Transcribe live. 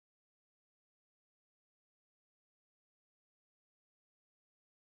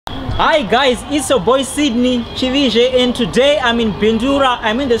Hi guys, it's your boy Sydney Chivije, and today I'm in Bindura.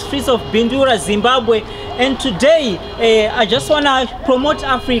 I'm in the streets of Bindura, Zimbabwe, and today I just want to promote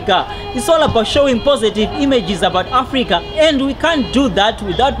Africa. It's all about showing positive images about Africa, and we can't do that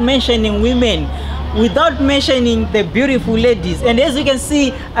without mentioning women, without mentioning the beautiful ladies. And as you can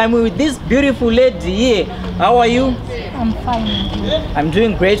see, I'm with this beautiful lady here. How are you? I'm fine. I'm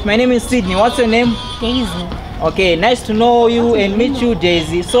doing great. My name is Sydney. What's your name? Daisy. Okay, nice to know you and meet you,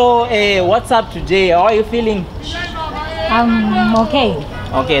 Daisy. So, what's up today? How are you feeling? I'm okay.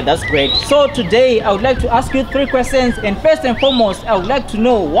 Okay, that's great. So today, I would like to ask you 3 questions. And first and foremost, I would like to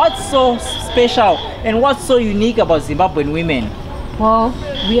know what's so special and what's so unique about Zimbabwean women? Well,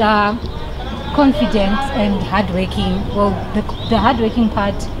 we are confident and hardworking. Well, the hardworking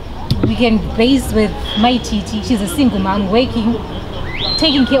part, we can base with my Titi. She's a single mom working,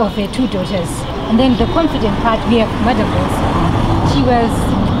 taking care of her 2 daughters. And then the confident part, we have Mother Boss. She was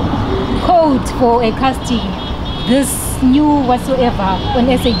called for a casting, this new whatsoever on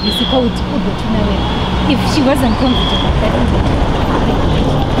SABC called if she wasn't confident, I don't think.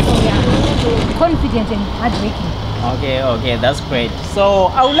 So yeah, confident and hardworking. Okay, that's great. So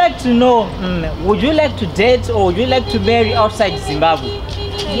I would like to know, would you like to date or would you like to marry outside Zimbabwe?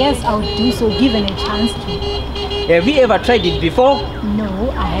 Yes, I would do so given a chance to. Have you ever tried it before?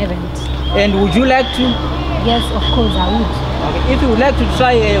 No, I haven't. And would you like to? Yes, of course I would. Okay. If you would like to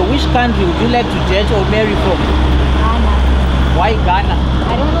try, which country would you like to date or marry from? Ghana. Why Ghana?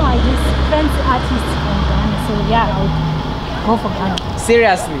 I don't know, I just fancy artists from Ghana, so yeah, I would go for Ghana.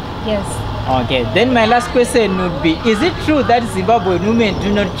 Seriously? Yes. Okay, then my last question would be, is it true that Zimbabwean women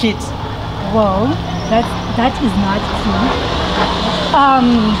do not cheat? Well, that is not true.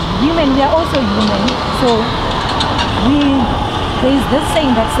 Women, we are also human, so there is this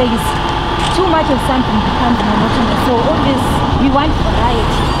saying that says too much of something becomes monotonous. So always we want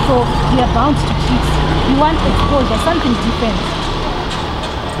variety, so we are bound to cheat. We want exposure, something different.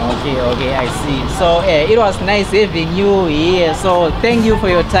 Okay, I see. So it was nice having you here, so thank you for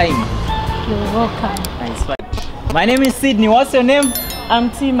your time. You're welcome. Thanks. My name is Sydney. What's your name?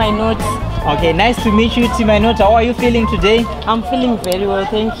 I'm T. My note. Okay, nice to meet you, T. My note. How are you feeling today? I'm feeling very well,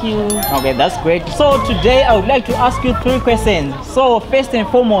 thank you. Okay, that's great. So today I would like to ask you 3 questions. So first and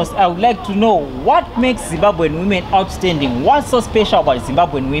foremost, I would like to know what makes Zimbabwean women outstanding. What's so special about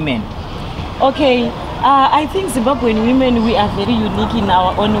Zimbabwean women? Okay, I think Zimbabwean women, we are very unique in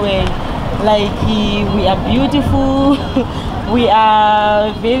our own way. Like we are beautiful, we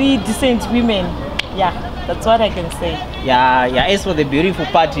are very decent women. Yeah, that's what I can say. Yeah. As for the beautiful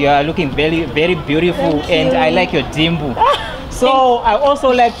part, you are looking very, very beautiful, and I like your dimbu. So I also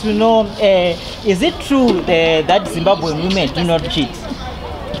like to know, is it true that Zimbabwean women do not cheat?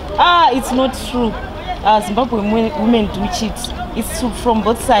 It's not true. Zimbabwean women do cheat. It's true from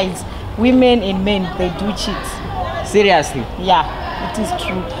both sides. Women and men, they do cheat. Seriously? Yeah, it is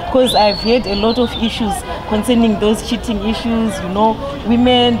true. Because I've heard a lot of issues concerning those cheating issues. You know,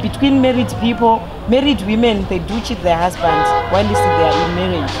 women, between married people, married women, they do cheat their husbands while they are in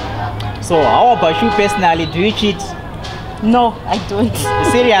marriage. So how about you personally? Do you cheat? No, I don't.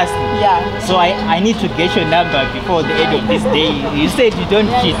 Seriously? Yeah. So I need to get your number before the end of this day. You said you don't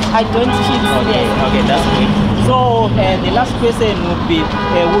cheat. I don't cheat. Okay, that's great. So the last question would be,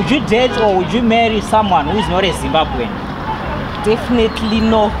 would you date or would you marry someone who is not a Zimbabwean? Definitely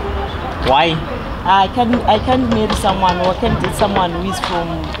no. Why? I can't marry someone or I can't date someone who is from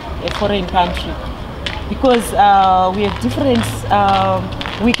a foreign country, because we have different,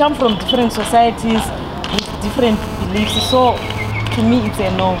 we come from different societies with different beliefs. So to me it's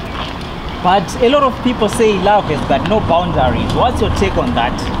a no. But a lot of people say love has got no boundaries. What's your take on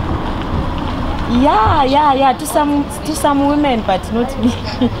that? Yeah, to some women, but not me.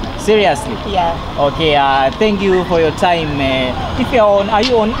 Seriously? Yeah. Okay, thank you for your time. Are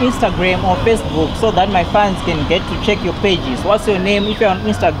you on Instagram or Facebook, so that my fans can get to check your pages? What's your name? If you're on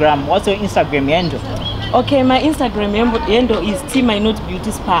Instagram, what's your Instagram handle? Okay, my Instagram handle is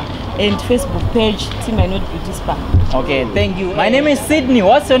TMyNoteBeautySpa, and Facebook page TMyNoteBeautySpa. Okay, thank you. My name is Sydney.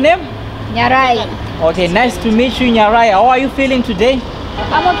 What's your name? Nyarai. Okay, nice to meet you, Nyarai. How are you feeling today?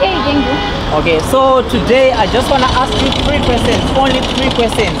 I'm okay, thank you. Okay, so today I just want to ask you 3 questions, only 3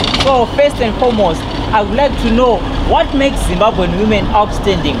 questions. So first and foremost, I would like to know what makes Zimbabwean women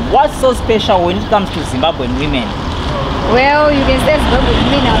outstanding. What's so special when it comes to Zimbabwean women? Well, you can say Zimbabwean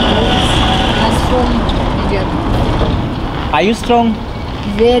women are strong. Are you strong?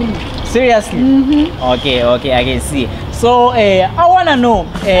 Very. Seriously? Okay, I can see. So I want to know,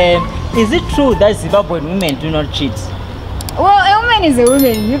 is it true that Zimbabwean women do not cheat? Well, a woman is a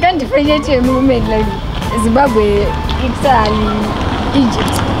woman. You can't differentiate a woman like Zimbabwe, Italy,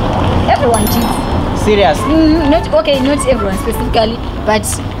 Egypt. Everyone cheats. Serious? Not everyone specifically, but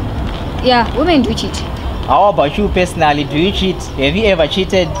yeah, women do cheat. How about you personally? Do you cheat? Have you ever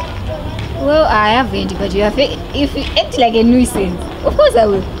cheated? Well, I haven't, but if you act like a nuisance, of course I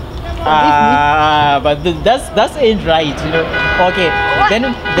will. But that's ain't right, you know. Okay,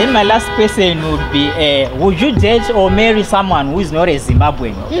 then my last question would be, would you date or marry someone who is not a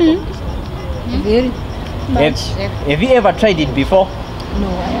Zimbabwean? Very much. Have you ever tried it before? No,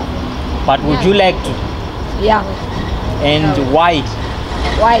 I haven't. But would you like to? Yeah. And why?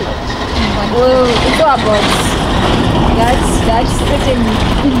 Why? Well, it's all about that certain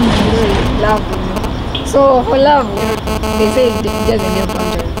love. So for love, they say it doesn't have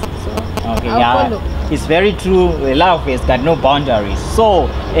boundaries. Okay, I'll yeah, follow. it's very true. Love has got no boundaries. So,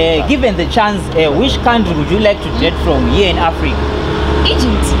 given the chance, which country would you like to date from here in Africa?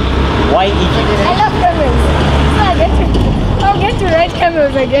 Egypt. Why Egypt? I love camels. So I'll get to ride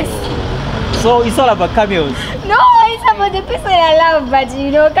camels, I guess. So it's all about camels. No, it's about the person I love, but you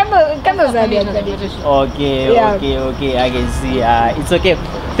know, camels are the Okay, Yeah. okay, I can see. It's okay.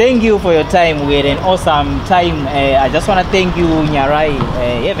 Thank you for your time. We had an awesome time. I just want to thank you, Nyarai.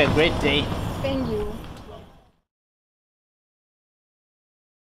 Have a great day.